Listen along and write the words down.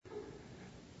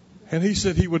And he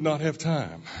said he would not have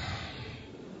time.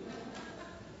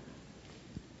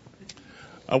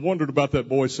 I wondered about that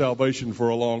boy's salvation for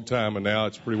a long time, and now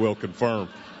it's pretty well confirmed.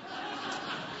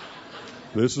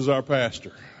 This is our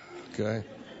pastor. Okay.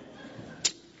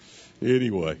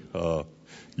 Anyway,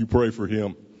 you pray for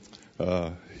him.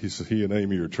 He and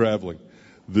Amy are traveling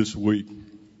this week.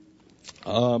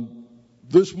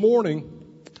 This morning,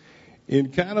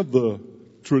 in kind of the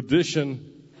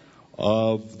tradition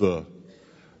of the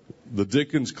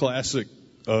Dickens classic,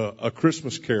 A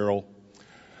Christmas Carol,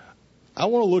 I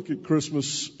want to look at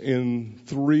Christmas in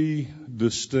three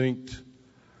distinct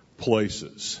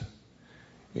places,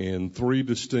 in three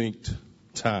distinct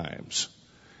times,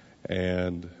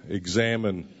 and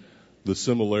examine the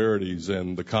similarities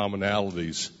and the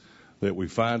commonalities that we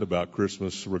find about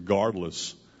Christmas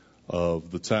regardless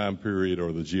of the time period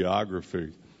or the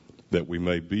geography that we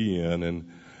may be in.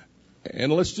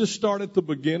 And let's just start at the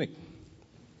beginning.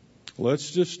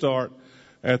 Let's just start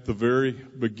at the very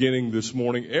beginning this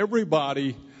morning.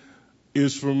 Everybody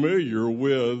is familiar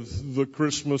with the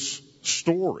Christmas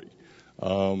story.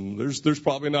 There's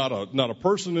probably not a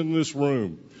person in this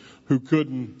room who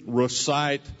couldn't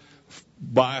recite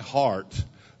by heart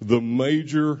the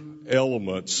major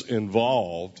elements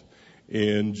involved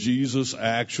in Jesus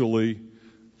actually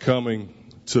coming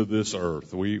to this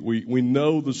earth. We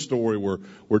know the story.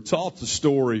 We're taught the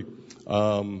story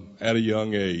at a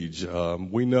young age.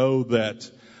 We know that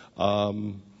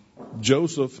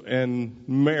Joseph and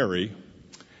Mary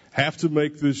have to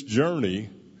make this journey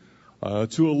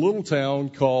to a little town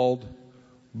called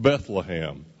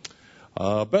Bethlehem.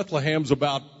 Bethlehem's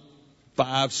about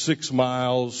 5-6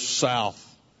 miles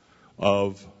south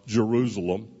of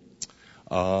Jerusalem.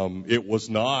 It was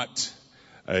not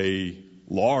a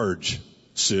large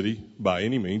city by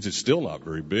any means. It's still not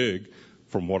very big,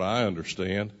 from what I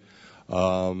understand.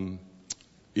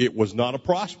 It was not a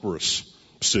prosperous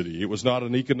city. It was not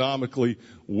an economically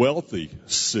wealthy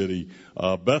city.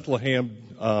 Bethlehem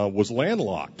was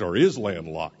landlocked, or is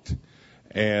landlocked,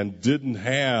 and didn't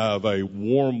have a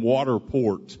warm water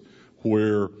port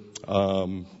where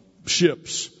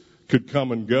ships could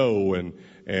come and go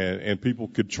and people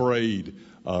could trade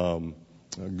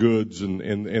goods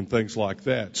and things like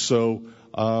that. So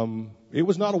it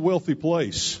was not a wealthy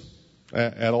place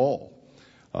at all.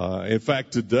 In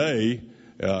fact, today,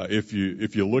 if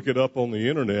you look it up on the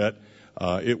internet,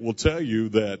 it will tell you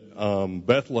that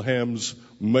Bethlehem's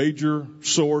major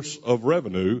source of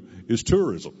revenue is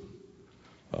tourism.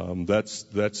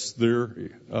 That's their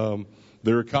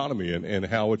economy and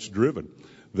how it's driven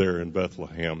there in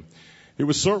Bethlehem. It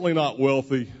was certainly not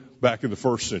wealthy back in the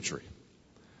first century.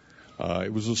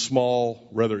 It was a small,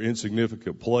 rather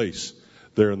insignificant place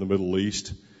there in the Middle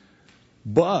East,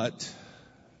 but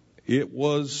it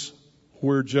was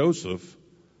where Joseph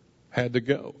had to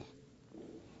go.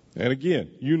 And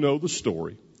again, you know the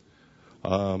story.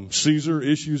 Caesar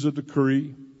issues a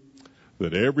decree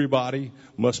that everybody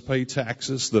must pay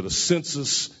taxes, that a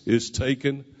census is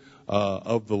taken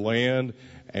of the land.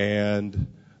 And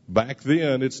back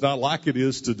then, it's not like it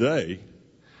is today,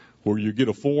 where you get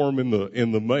a form in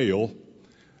the mail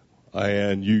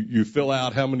and you fill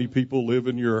out how many people live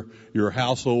in your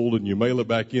household and you mail it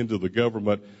back into the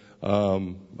government.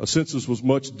 A census was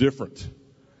much different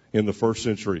in the first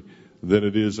century than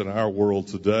it is in our world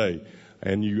today.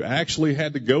 And you actually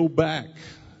had to go back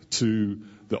to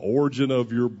the origin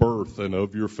of your birth and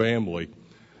of your family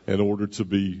in order to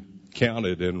be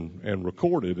counted and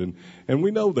recorded. And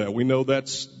we know that. We know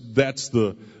that's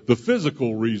the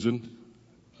physical reason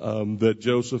that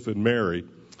Joseph and Mary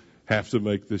have to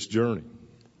make this journey.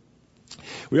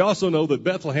 We also know that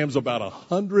Bethlehem's about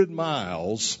 100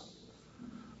 miles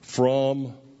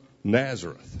from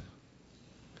Nazareth.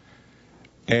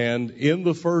 And in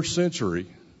the first century,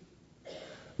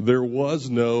 there was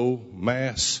no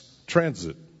mass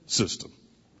transit system.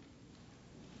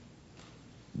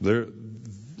 There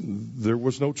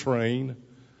was no train,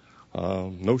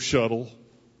 no shuttle,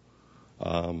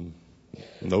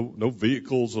 no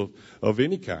vehicles of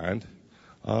any kind.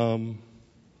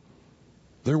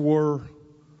 There were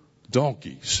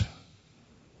donkeys.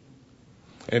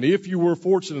 And if you were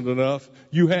fortunate enough,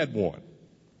 you had one.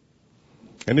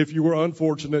 And if you were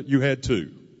unfortunate, you had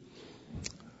two.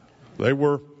 They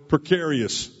were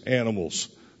precarious animals,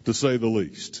 to say the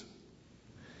least.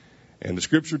 And the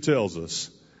scripture tells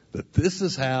us that this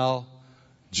is how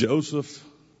Joseph,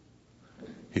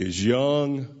 his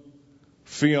young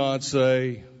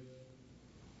fiancée,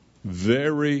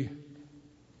 very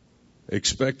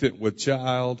expectant with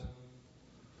child,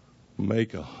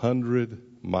 make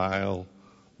 100-mile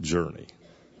journey.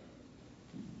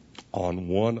 on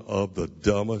one of the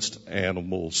dumbest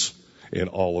animals in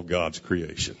all of God's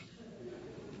creation.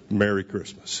 Merry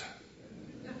Christmas.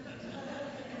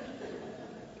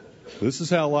 This is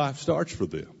how life starts for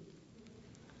them.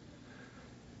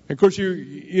 And of course,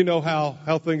 you know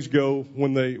how things go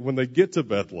when they get to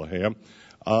Bethlehem,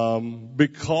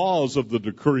 because of the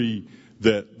decree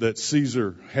that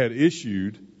Caesar had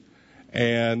issued,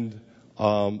 and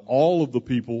all of the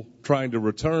people trying to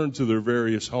return to their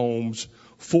various homes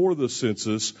for the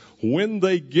census. When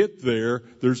they get there,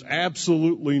 there's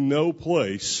absolutely no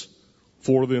place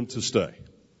for them to stay.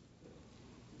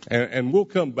 And we'll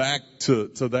come back to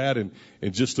that in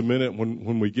just a minute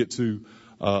when we get to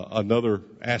another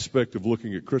aspect of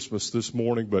looking at Christmas this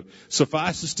morning. But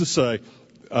suffice it to say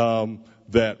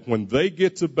that when they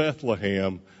get to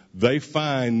Bethlehem, they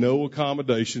find no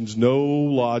accommodations, no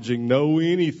lodging, no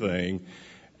anything.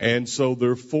 And so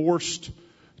they're forced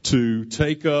to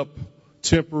take up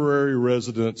temporary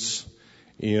residence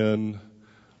in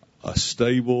a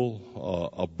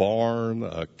stable, a barn,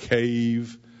 a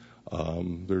cave.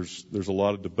 There's a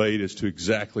lot of debate as to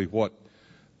exactly what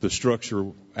the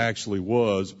structure actually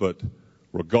was, but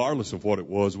regardless of what it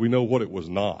was, we know what it was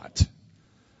not.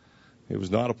 It was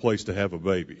not a place to have a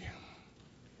baby.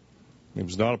 It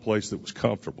was not a place that was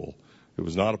comfortable. It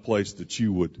was not a place that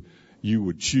you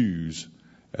would choose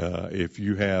if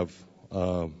you have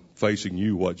facing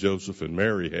you what Joseph and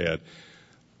Mary had.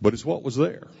 But it's what was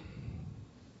there.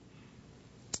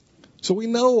 So we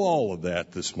know all of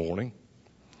that this morning.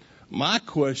 My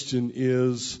question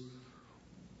is,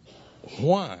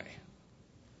 why?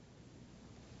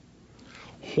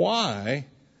 Why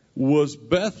was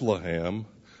Bethlehem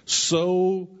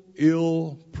so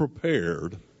ill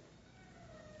prepared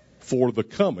for the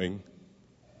coming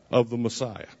of the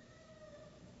Messiah?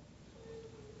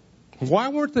 Why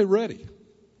weren't they ready?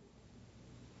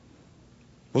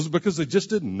 Was it because they just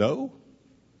didn't know?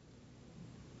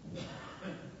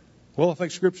 Well, I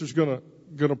think Scripture's going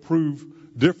to prove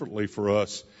differently for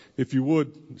us. If you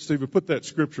would, Stephen, put that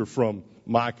scripture from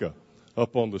Micah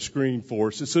up on the screen for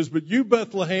us. It says, "But you,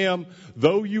 Bethlehem,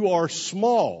 though you are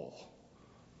small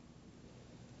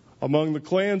among the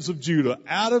clans of Judah,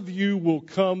 out of you will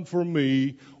come for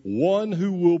me one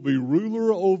who will be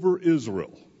ruler over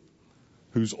Israel,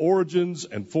 whose origins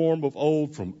and form of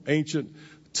old from ancient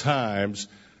times.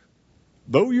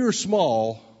 Though you're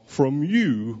small, from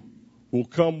you will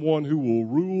come one who will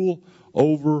rule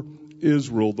over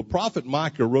Israel." The prophet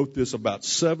Micah wrote this about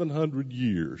 700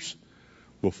 years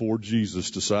before Jesus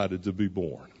decided to be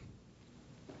born.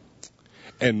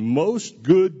 And most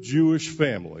good Jewish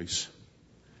families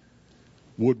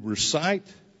would recite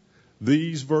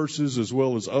these verses as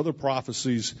well as other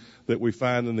prophecies that we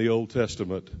find in the Old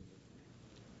Testament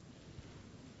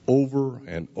over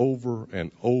and over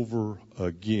and over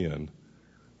again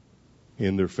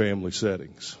in their family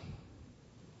settings.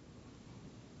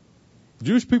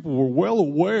 Jewish people were well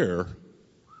aware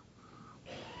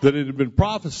that it had been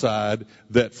prophesied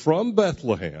that from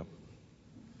Bethlehem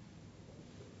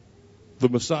the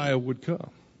Messiah would come.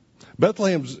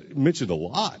 Bethlehem's mentioned a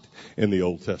lot in the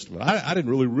Old Testament. I didn't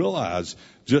really realize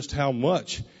just how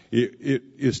much it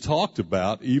is talked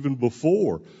about even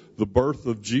before the birth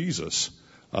of Jesus,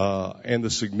 and the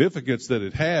significance that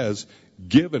it has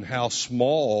given how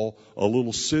small a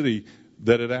little city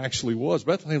that it actually was.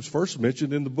 Bethlehem's first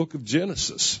mentioned in the book of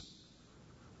Genesis.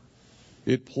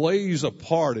 It plays a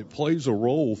part, it plays a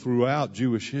role throughout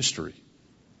Jewish history.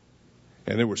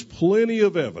 And there was plenty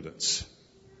of evidence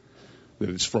that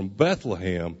it's from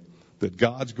Bethlehem that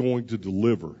God's going to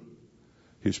deliver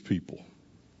his people.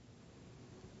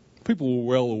 People were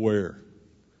well aware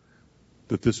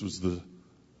that this was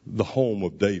the home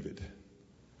of David,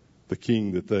 the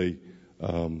king that they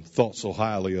thought so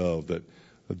highly of,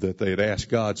 that they had asked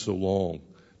God so long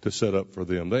to set up for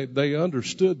them. They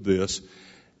understood this.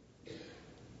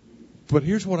 But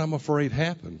here's what I'm afraid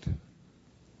happened.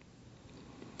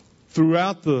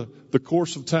 Throughout the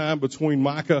course of time between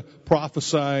Micah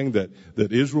prophesying that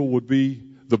Israel would be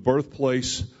the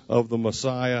birthplace of the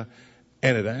Messiah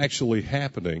and it actually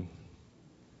happening,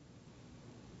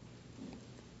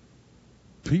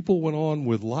 people went on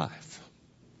with life.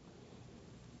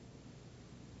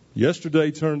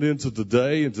 Yesterday turned into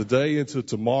today, and today into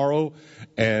tomorrow,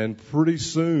 and pretty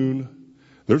soon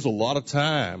there's a lot of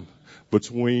time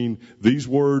between these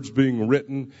words being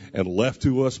written and left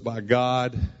to us by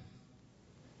God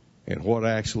and what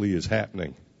actually is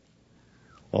happening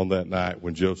on that night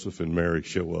when Joseph and Mary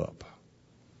show up.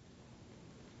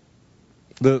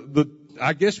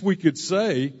 I guess we could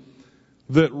say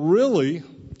that really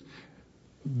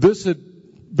this had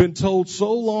been told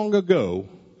so long ago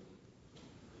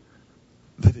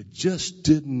that it just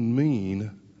didn't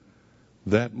mean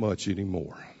that much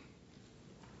anymore.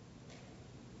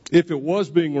 If it was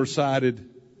being recited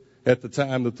at the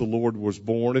time that the Lord was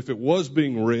born, if it was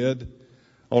being read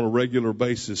on a regular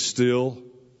basis still,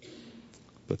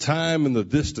 the time and the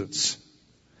distance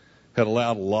had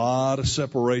allowed a lot of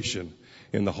separation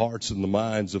in the hearts and the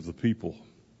minds of the people.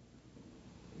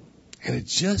 And it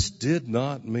just did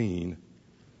not mean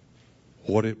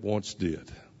what it once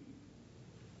did.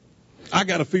 I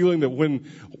got a feeling that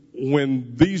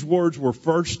when these words were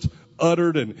first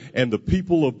uttered and the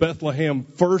people of Bethlehem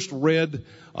first read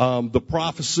the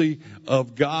prophecy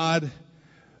of God,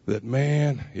 that,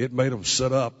 man, it made them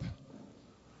sit up.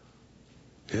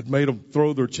 It made them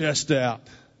throw their chest out,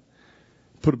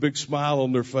 put a big smile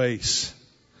on their face.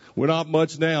 We're not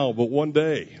much now, but one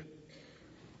day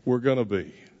we're going to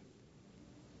be.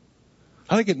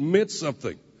 I think it meant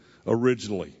something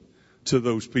originally to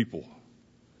those people.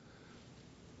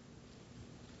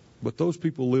 But those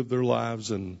people lived their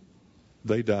lives and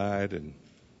they died, and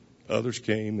others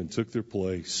came and took their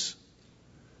place.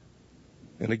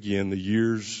 And again, the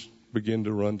years began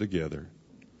to run together.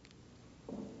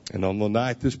 And on the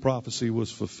night this prophecy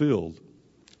was fulfilled,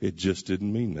 it just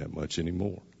didn't mean that much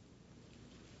anymore.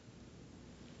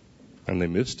 And they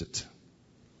missed it.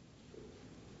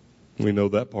 We know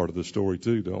that part of the story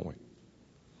too, don't we?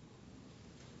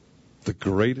 The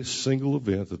greatest single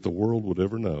event that the world would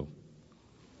ever know.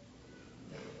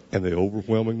 And the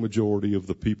overwhelming majority of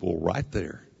the people right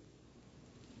there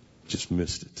just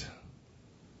missed it.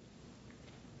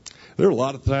 There are a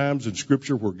lot of times in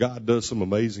Scripture where God does some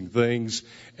amazing things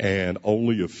and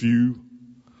only a few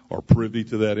are privy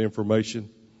to that information.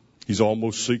 He's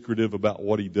almost secretive about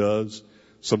what he does.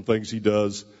 Some things he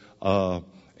does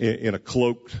in a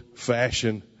cloaked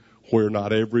fashion where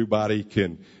not everybody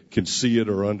can see it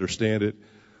or understand it,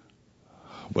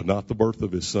 but not the birth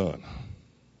of his son.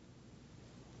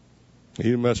 He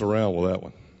didn't mess around with that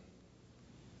one.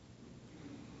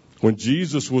 When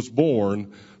Jesus was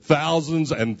born,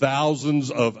 thousands and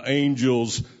thousands of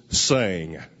angels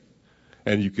sang,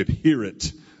 and you could hear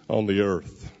it on the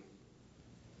earth.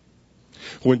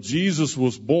 When Jesus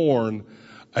was born,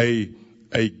 a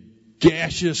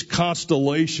gaseous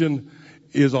constellation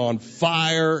is on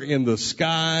fire in the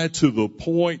sky to the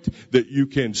point that you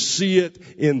can see it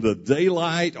in the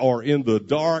daylight or in the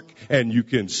dark, and you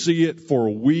can see it for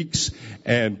weeks,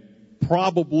 and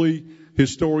probably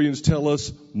historians tell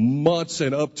us months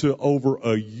and up to over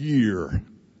a year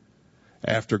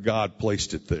after God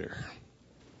placed it there.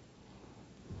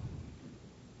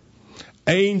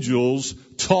 Angels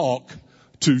talk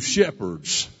to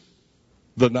shepherds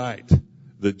the night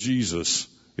that Jesus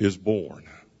is born.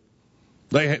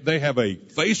 They have a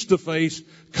face-to-face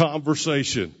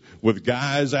conversation with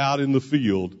guys out in the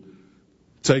field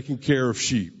taking care of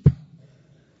sheep.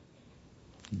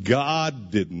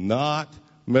 God did not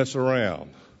mess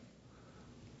around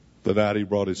the night he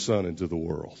brought his son into the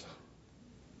world.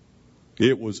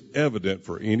 It was evident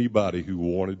for anybody who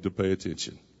wanted to pay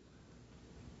attention.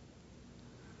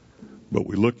 But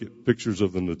we look at pictures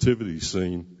of the nativity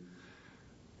scene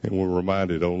and we're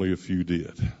reminded only a few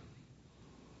did.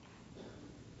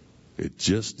 It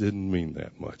just didn't mean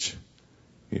that much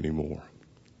anymore.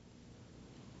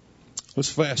 Let's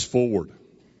fast forward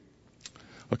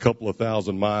a couple of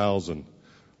thousand miles and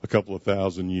a couple of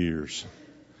thousand years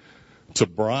to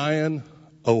Bryan,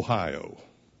 Ohio.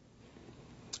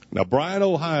 Now, Bryan,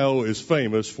 Ohio is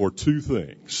famous for two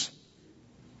things.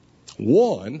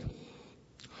 One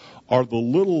are the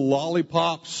little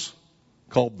lollipops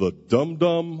called the Dum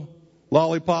Dum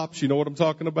lollipops. You know what I'm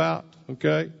talking about?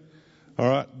 Okay? All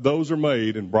right, those are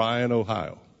made in Bryan,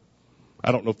 Ohio.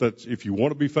 I don't know if you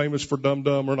want to be famous for Dum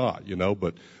Dum or not,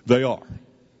 but they are.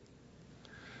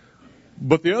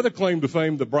 But the other claim to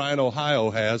fame that Bryan,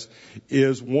 Ohio has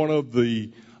is one of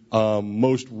the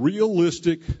most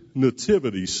realistic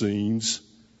nativity scenes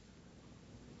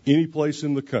any place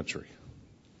in the country.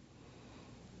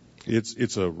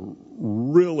 It's a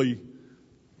really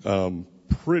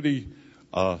pretty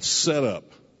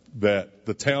setup that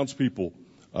the townspeople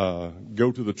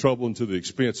go to the trouble and to the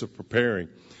expense of preparing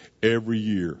every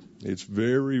year. It's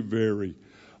very, very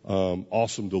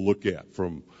awesome to look at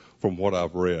from what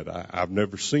I've read. I've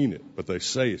never seen it, but they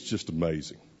say it's just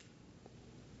amazing.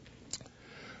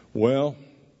 Well,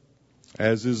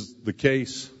 as is the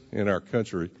case in our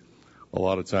country, a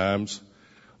lot of times,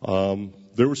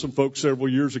 there were some folks several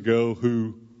years ago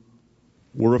who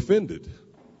were offended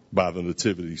by the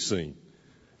nativity scene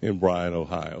in Bryan,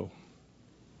 Ohio.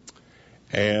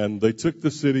 And they took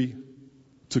the city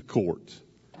to court.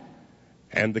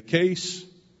 And the case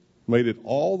made it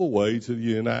all the way to the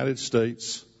United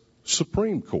States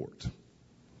Supreme Court.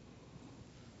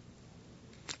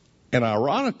 And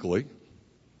ironically,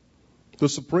 the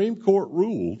Supreme Court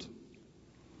ruled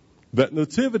that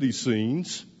nativity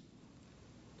scenes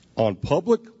on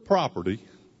public property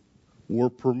were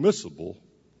permissible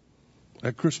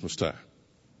at Christmas time.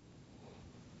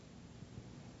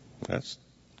 That's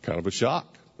kind of a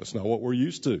shock. That's not what we're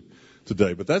used to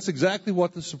today. But that's exactly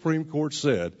what the Supreme Court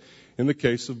said in the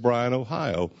case of Bryan,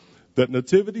 Ohio, that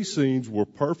nativity scenes were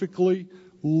perfectly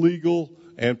legal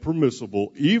and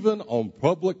permissible even on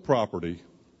public property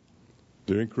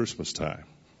during Christmas time.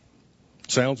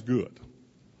 Sounds good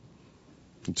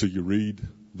until you read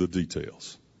the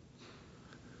details.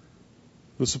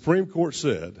 The Supreme Court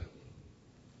said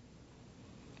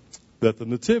that the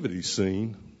nativity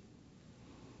scene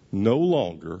no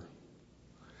longer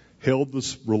held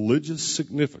the religious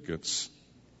significance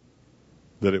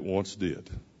that it once did.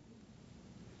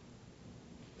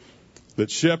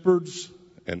 That shepherds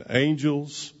and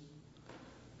angels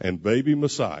and baby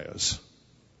messiahs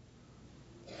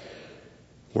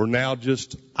were now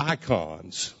just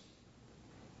icons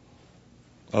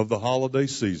of the holiday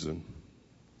season,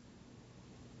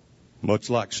 much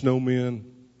like snowmen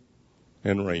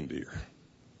and reindeer.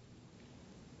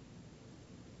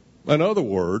 In other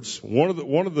words, one of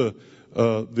the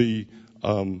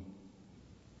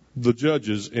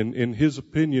judges, in his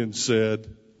opinion,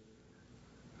 said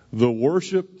the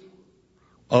worship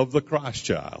of the Christ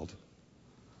child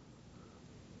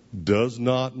does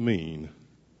not mean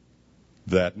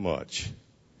that much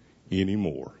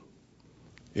anymore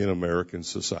in American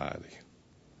society.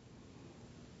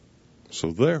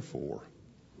 So therefore,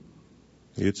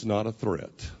 it's not a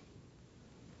threat.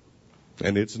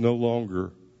 And it's no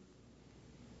longer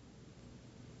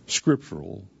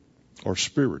scriptural or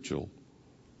spiritual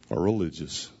or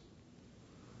religious.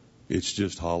 It's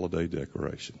just holiday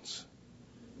decorations.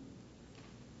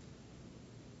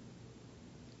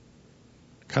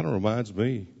 Kind of reminds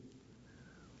me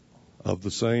of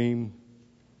the same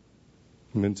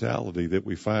mentality that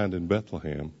we find in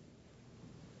Bethlehem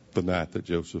the night that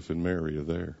Joseph and Mary are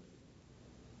there.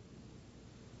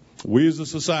 We as a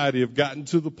society have gotten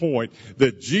to the point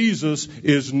that Jesus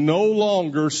is no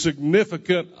longer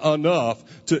significant enough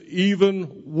to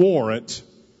even warrant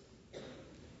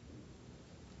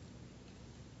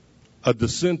a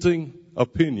dissenting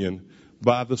opinion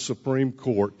by the Supreme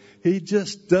Court. He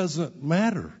just doesn't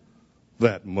matter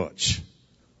that much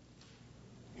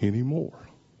anymore.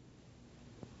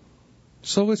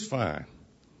 So it's fine.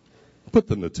 Put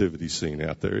the nativity scene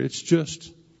out there. It's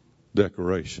just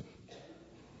decoration.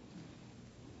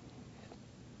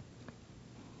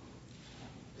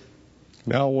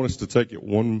 Now I want us to take it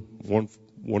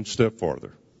one step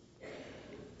farther.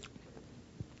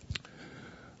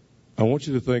 I want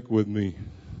you to think with me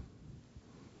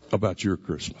about your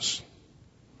Christmas.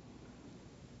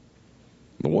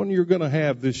 The one you're going to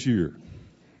have this year.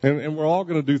 And we're all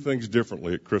going to do things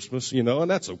differently at Christmas, and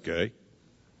that's okay.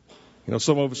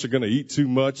 Some of us are going to eat too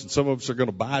much, and some of us are going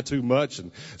to buy too much,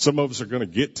 and some of us are going to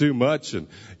get too much, and,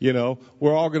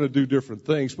 we're all going to do different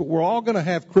things. But we're all going to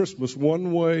have Christmas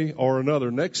one way or another.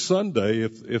 Next Sunday,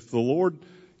 if the Lord,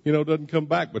 doesn't come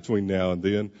back between now and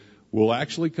then, will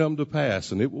actually come to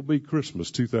pass, and it will be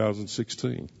Christmas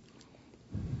 2016.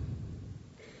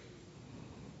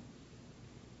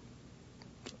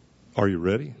 Are you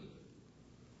ready?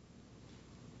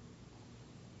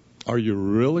 Are you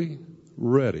really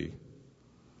ready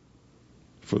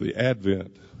for the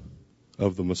advent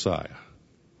of the Messiah?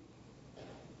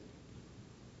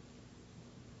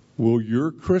 Will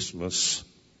your Christmas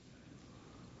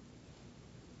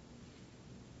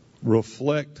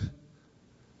reflect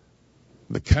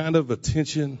the kind of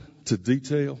attention to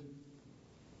detail,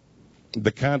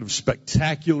 the kind of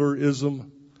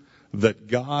spectacularism that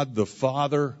God the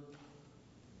Father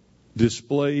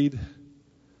displayed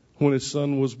when his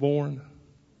son was born?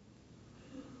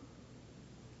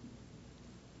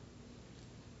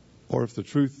 Or if the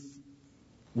truth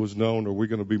was known, are we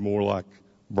going to be more like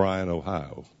Bryan,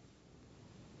 Ohio?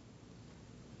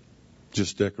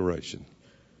 Just decoration.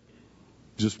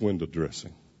 Just window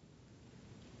dressing.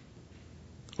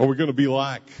 Are we going to be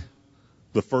like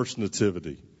the first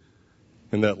nativity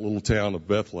in that little town of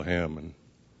Bethlehem and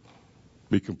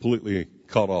be completely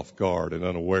caught off guard and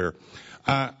unaware?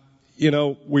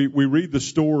 We read the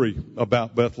story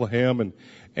about Bethlehem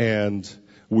and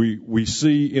we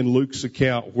see in Luke's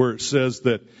account where it says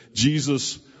that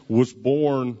Jesus was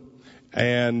born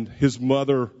and his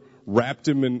mother wrapped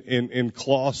him in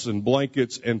cloths and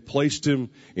blankets and placed him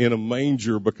in a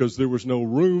manger because there was no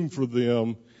room for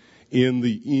them in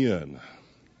the inn.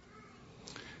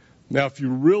 Now, if you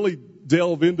really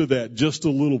delve into that just a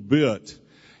little bit,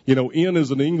 in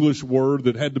is an English word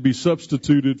that had to be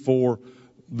substituted for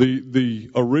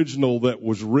the original that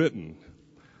was written.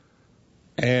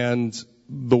 And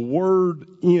the word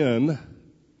in,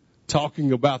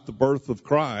 talking about the birth of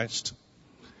Christ,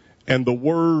 and the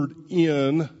word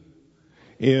in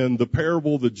the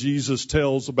parable that Jesus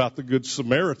tells about the Good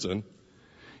Samaritan,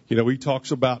 he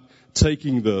talks about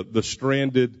taking the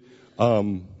stranded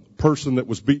person that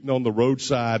was beaten on the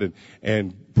roadside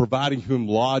and providing him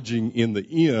lodging in the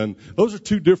inn. Those are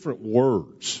two different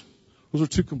words. Those are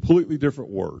two completely different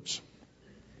words.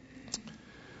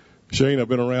 Shane, I've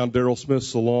been around Daryl Smith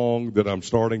so long that I'm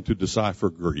starting to decipher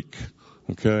Greek.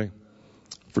 Okay?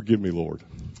 Forgive me, Lord.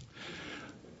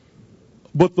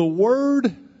 But the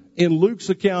word in Luke's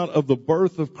account of the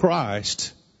birth of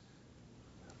Christ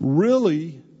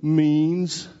really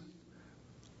means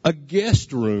a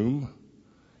guest room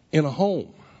in a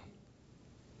home.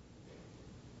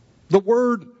 The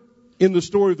word in the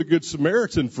story of the Good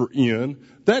Samaritan for inn,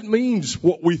 that means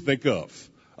what we think of.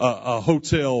 A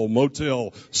hotel,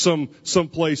 motel, some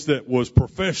place that was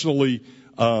professionally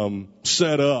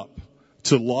set up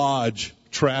to lodge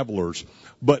travelers.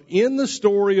 But in the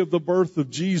story of the birth of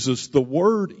Jesus, the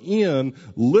word inn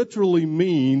literally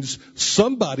means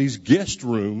somebody's guest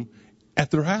room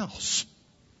at their house.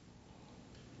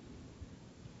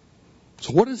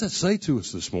 So what does that say to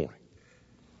us this morning?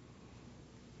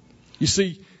 You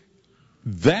see,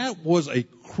 that was a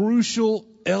crucial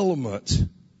element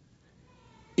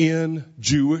in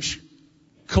Jewish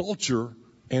culture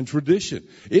and tradition.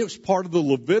 It was part of the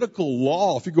Levitical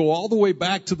law. If you go all the way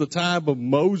back to the time of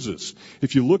Moses,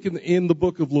 if you look in the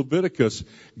book of Leviticus,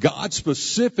 God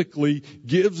specifically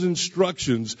gives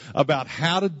instructions about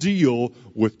how to deal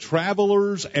with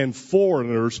travelers and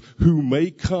foreigners who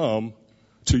may come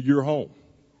to your home.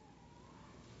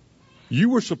 You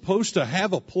were supposed to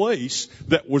have a place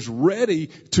that was ready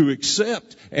to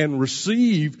accept and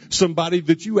receive somebody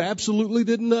that you absolutely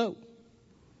didn't know.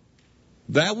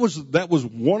 That was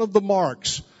one of the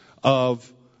marks of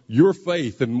your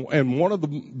faith, and one of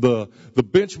the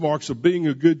benchmarks of being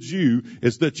a good Jew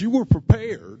is that you were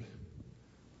prepared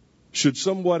should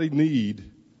somebody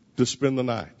need to spend the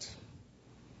night.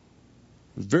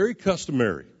 Very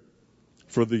customary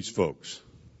for these folks.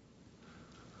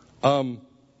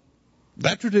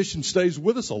 That tradition stays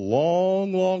with us a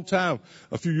long, long time.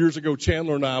 A few years ago,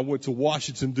 Chandler and I went to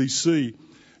Washington, D.C.,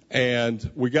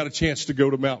 and we got a chance to go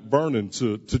to Mount Vernon,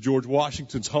 to George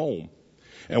Washington's home.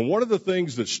 And one of the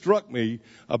things that struck me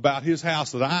about his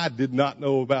house that I did not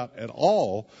know about at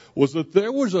all was that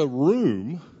there was a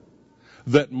room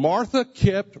that Martha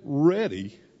kept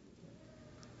ready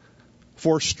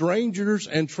for strangers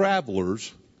and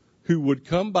travelers who would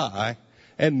come by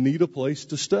and need a place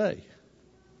to stay.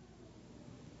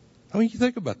 I mean, you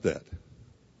think about that.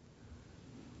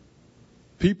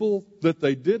 People that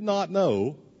they did not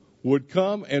know would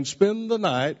come and spend the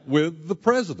night with the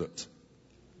president.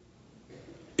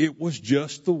 It was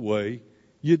just the way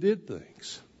you did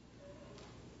things.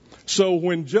 So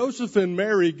when Joseph and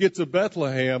Mary get to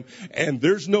Bethlehem and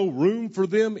there's no room for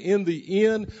them in the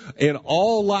inn, in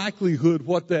all likelihood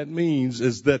what that means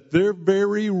is that their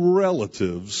very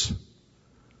relatives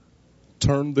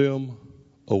turned them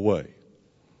away.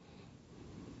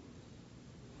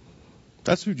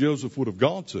 That's who Joseph would have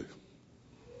gone to.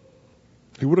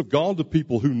 He would have gone to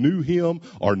people who knew him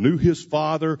or knew his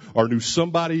father or knew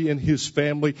somebody in his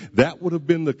family. That would have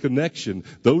been the connection.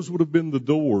 Those would have been the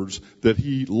doors that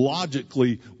he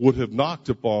logically would have knocked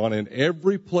upon. And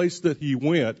every place that he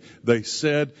went, they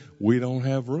said, "We don't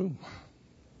have room."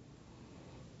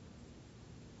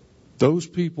 Those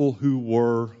people who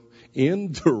were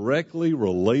indirectly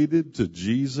related to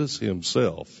Jesus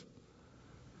himself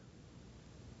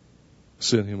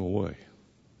sent him away.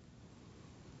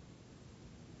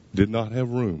 Did not have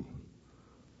room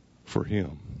for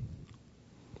him.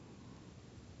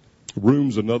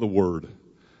 Room's another word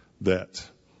that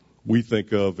we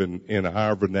think of in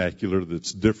our vernacular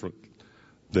that's different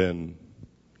than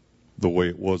the way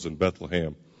it was in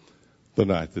Bethlehem the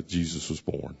night that Jesus was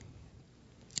born.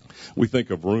 We think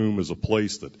of room as a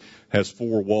place that has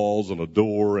four walls and a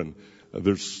door, and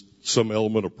there's some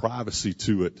element of privacy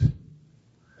to it.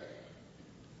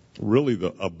 Really,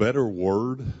 a better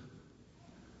word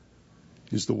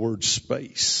is the word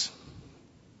space.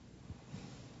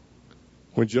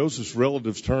 When Joseph's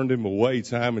relatives turned him away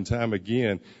time and time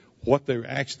again, what they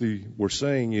actually were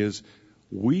saying is,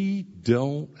 we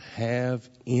don't have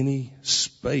any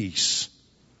space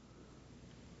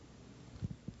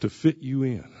to fit you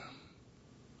in.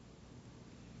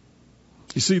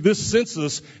 You see, this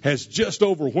census has just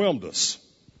overwhelmed us.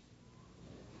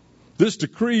 This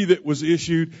decree that was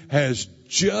issued has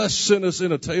just sent us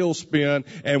in a tailspin,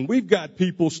 and we've got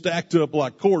people stacked up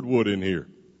like cordwood in here.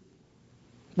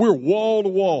 We're wall to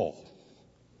wall.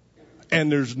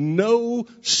 And there's no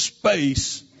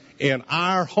space in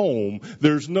our home.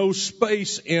 There's no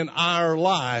space in our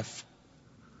life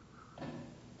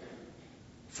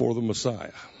for the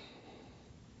Messiah.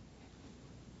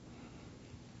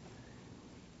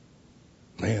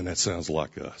 Man, that sounds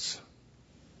like us.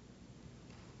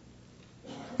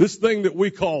 This thing that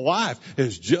we call life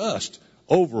has just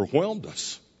overwhelmed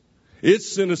us.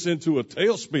 It's sent us into a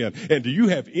tailspin. And do you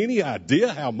have any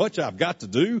idea how much I've got to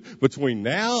do between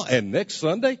now and next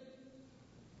Sunday?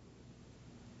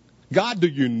 God, do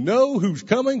you know who's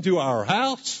coming to our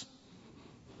house?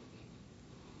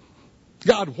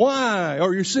 God, why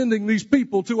are you sending these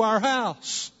people to our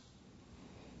house?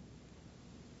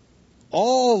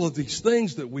 All of these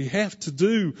things that we have to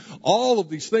do, all of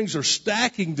these things are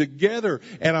stacking together,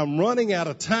 and I'm running out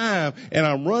of time, and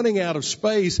I'm running out of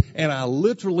space, and I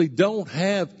literally don't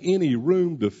have any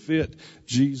room to fit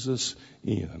Jesus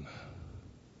in.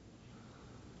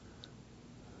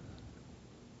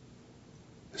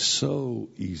 So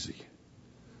easy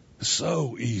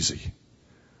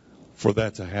for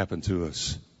that to happen to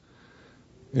us,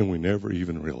 and we never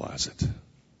even realize it.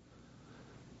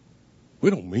 We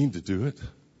don't mean to do it.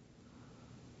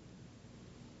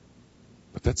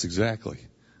 But that's exactly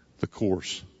the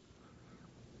course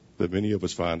that many of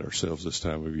us find ourselves this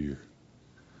time of year.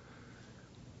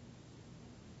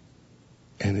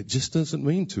 And it just doesn't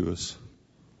mean to us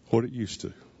what it used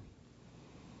to.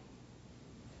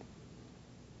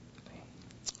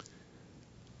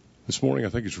 This morning, I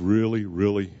think it's really,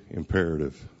 really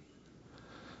imperative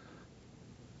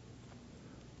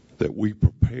that we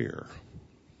prepare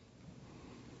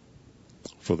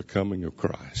for the coming of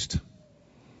Christ.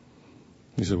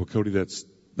 He said, well, Cody, that's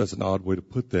an odd way to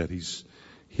put that. He's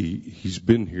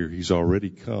been here. He's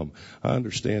already come. I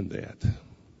understand that.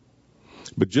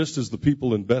 But just as the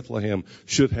people in Bethlehem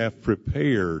should have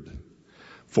prepared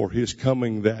for his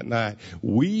coming that night,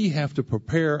 we have to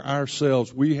prepare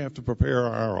ourselves. We have to prepare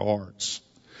our hearts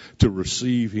to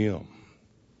receive him.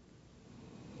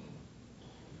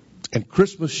 And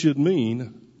Christmas should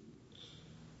mean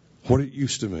what it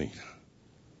used to mean.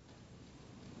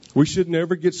 We should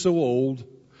never get so old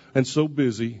and so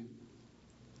busy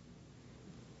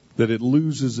that it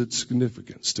loses its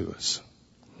significance to us.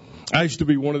 I used to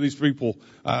be one of these people.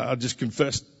 I just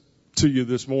confessed to you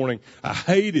this morning. I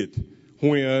hated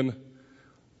when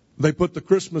they put the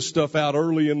Christmas stuff out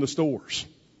early in the stores.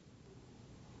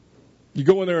 You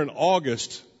go in there in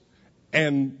August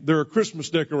and there are Christmas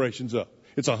decorations up.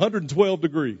 It's 112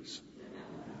 degrees.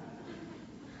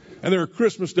 And there are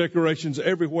Christmas decorations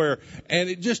everywhere. And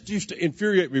it just used to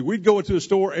infuriate me. We'd go into a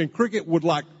store and Cricket would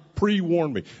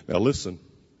pre-warn me. Now listen,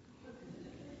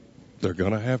 they're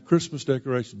going to have Christmas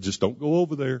decorations. Just don't go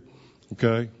over there.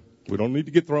 Okay? We don't need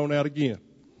to get thrown out again.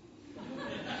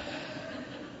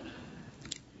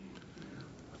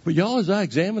 But y'all, as I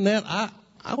examined that,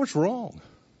 I was wrong.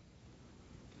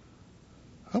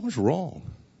 I was wrong.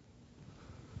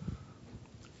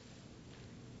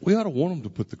 We ought to want them to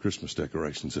put the Christmas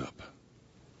decorations up.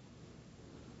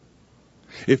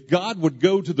 If God would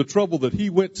go to the trouble that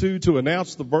he went to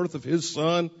announce the birth of his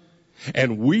son,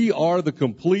 and we are the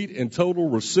complete and total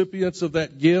recipients of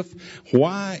that gift,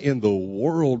 why in the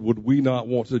world would we not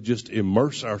want to just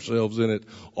immerse ourselves in it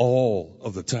all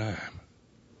of the time?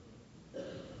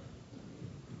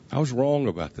 I was wrong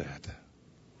about that.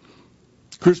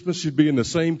 Christmas should be in the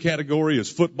same category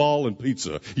as football and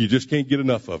pizza. You just can't get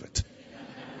enough of it.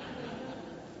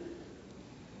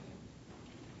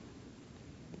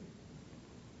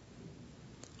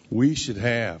 We should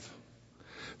have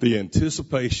the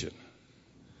anticipation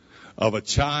of a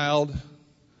child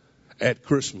at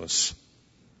Christmas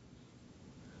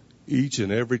each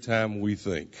and every time we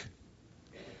think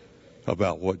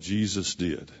about what Jesus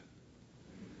did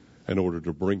in order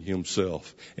to bring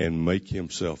himself and make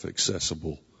himself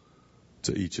accessible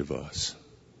to each of us.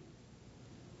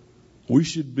 We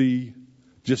should be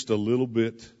just a little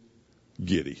bit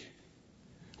giddy.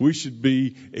 We should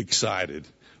be excited.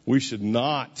 We should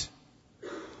not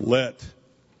let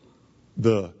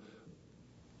the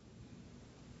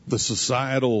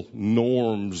societal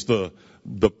norms, the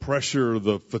pressure,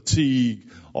 the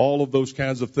fatigue, all of those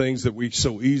kinds of things that we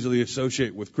so easily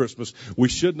associate with Christmas. We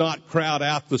should not crowd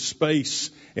out the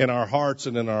space in our hearts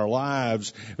and in our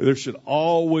lives. There should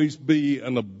always be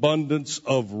an abundance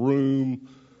of room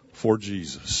for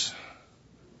Jesus.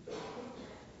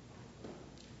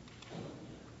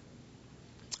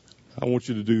 I want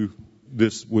you to do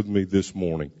this with me this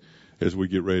morning as we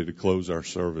get ready to close our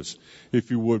service. If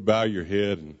you would, bow your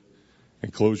head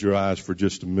and close your eyes for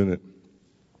just a minute.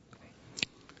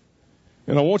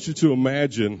 And I want you to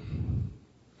imagine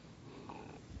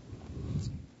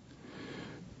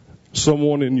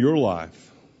someone in your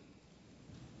life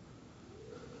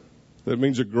that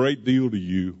means a great deal to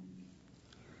you.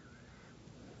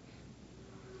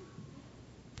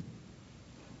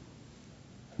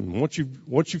 And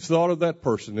once you've thought of that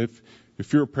person,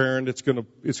 if you're a parent, it's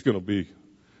gonna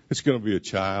be a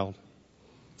child.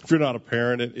 If you're not a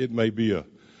parent, it may be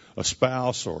a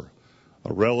spouse or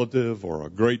a relative or a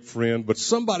great friend, but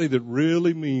somebody that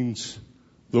really means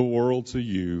the world to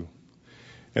you.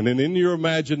 And then in your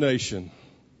imagination,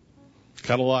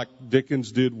 kind of like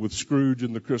Dickens did with Scrooge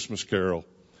in the Christmas Carol,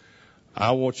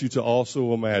 I want you to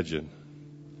also imagine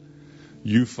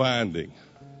you finding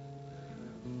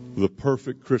the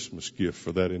perfect Christmas gift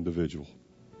for that individual.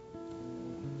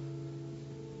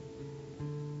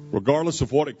 Regardless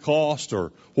of what it cost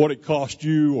or what it cost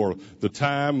you or the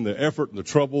time and the effort and the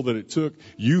trouble that it took,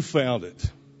 you found it.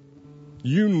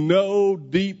 You know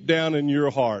deep down in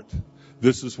your heart,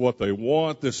 this is what they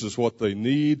want, this is what they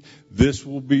need, this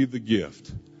will be the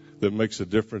gift that makes a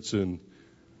difference in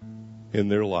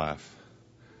their life.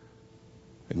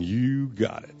 And you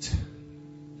got it.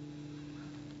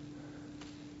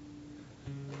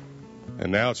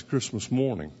 And now it's Christmas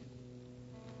morning.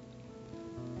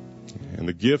 And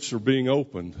the gifts are being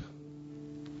opened.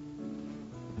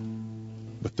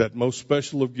 But that most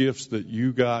special of gifts that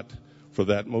you got for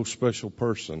that most special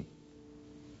person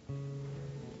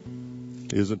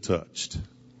isn't touched.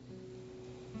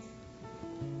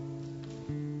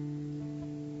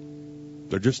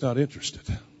 They're just not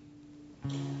interested.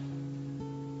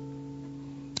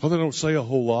 Oh, they don't say a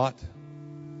whole lot.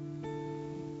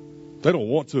 They don't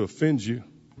want to offend you.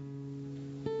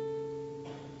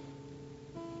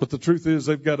 But the truth is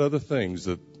they've got other things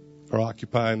that are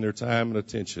occupying their time and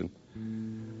attention.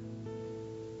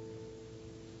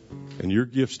 And your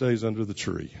gift stays under the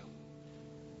tree.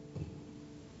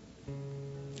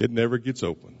 It never gets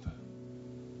opened.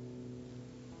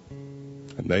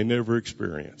 And they never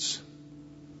experience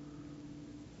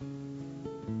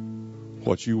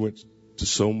what you went to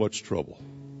so much trouble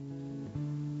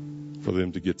for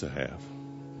them to get to have.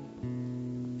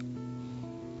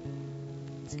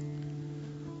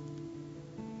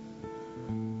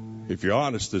 If you're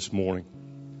honest this morning,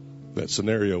 that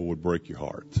scenario would break your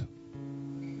heart.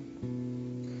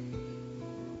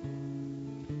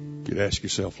 You'd ask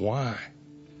yourself, why?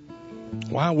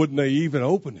 Why wouldn't they even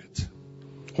open it?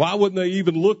 Why wouldn't they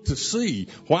even look to see?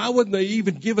 Why wouldn't they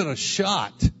even give it a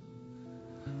shot?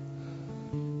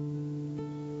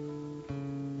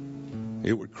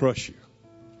 It would crush you.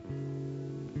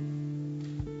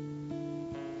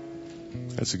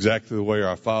 That's exactly the way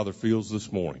our Father feels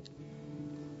this morning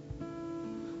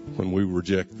when we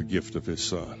reject the gift of His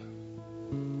Son.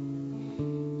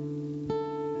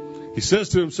 He says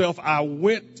to Himself, I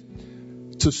went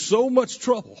to so much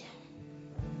trouble.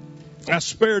 I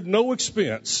spared no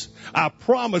expense. I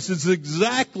promise it's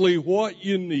exactly what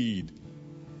you need.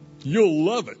 You'll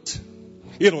love it.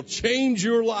 It'll change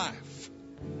your life.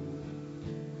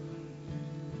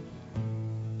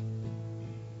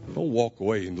 Don't walk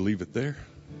away and leave it there.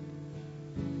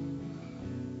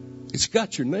 It's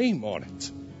got your name on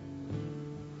it.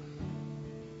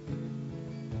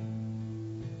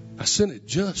 I sent it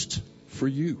just for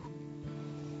you.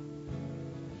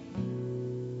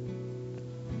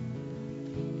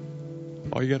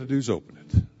 All you got to do is open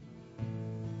it.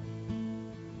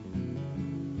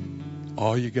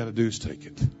 All you got to do is take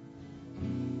it.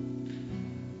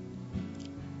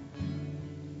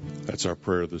 That's our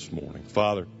prayer this morning.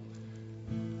 Father,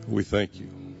 we thank you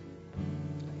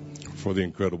for the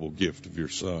incredible gift of your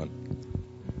Son.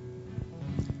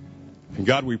 And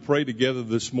God, we pray together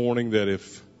this morning that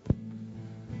if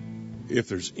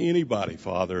there's anybody,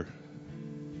 Father,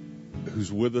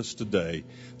 who's with us today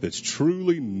that's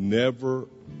truly never,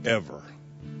 ever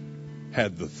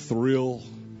had the thrill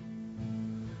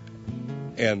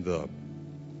and the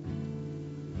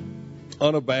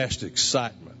unabashed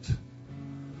excitement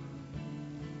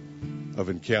of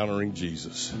encountering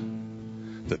Jesus,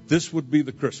 that this would be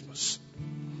the Christmas,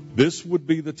 this would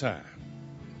be the time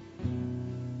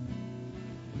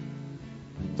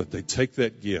that they take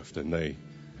that gift and they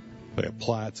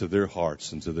apply it to their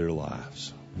hearts and to their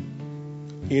lives.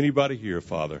 Anybody here,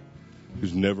 Father,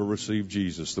 who's never received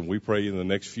Jesus, then we pray in the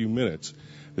next few minutes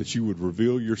that you would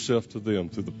reveal yourself to them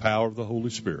through the power of the Holy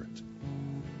Spirit.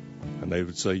 And they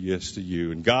would say yes to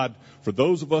you. And God, for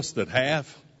those of us that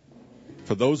have,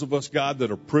 For those of us, God, that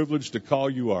are privileged to call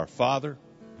you our Father,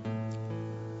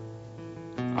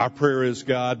 our prayer is,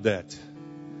 God, that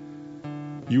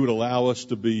you would allow us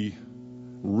to be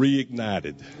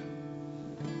reignited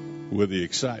with the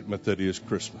excitement that is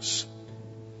Christmas.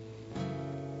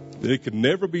 That it could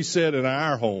never be said in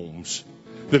our homes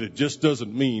that it just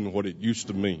doesn't mean what it used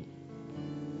to mean.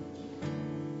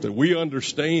 That we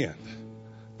understand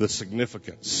the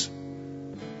significance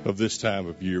of this time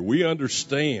of year. We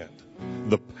understand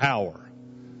the power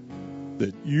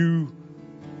that you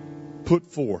put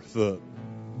forth,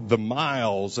 the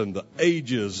miles and the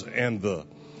ages and the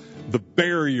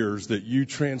barriers that you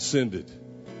transcended.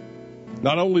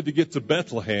 Not only to get to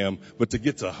Bethlehem, but to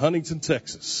get to Huntington,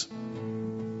 Texas.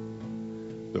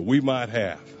 That we might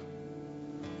have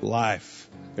life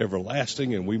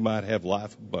everlasting and we might have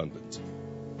life abundant.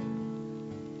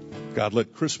 God,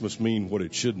 let Christmas mean what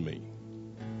it should mean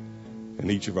in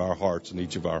each of our hearts and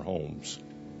each of our homes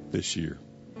this year.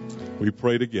 We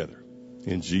pray together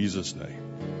in Jesus'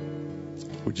 name.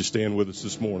 Would you stand with us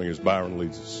this morning as Byron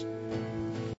leads us?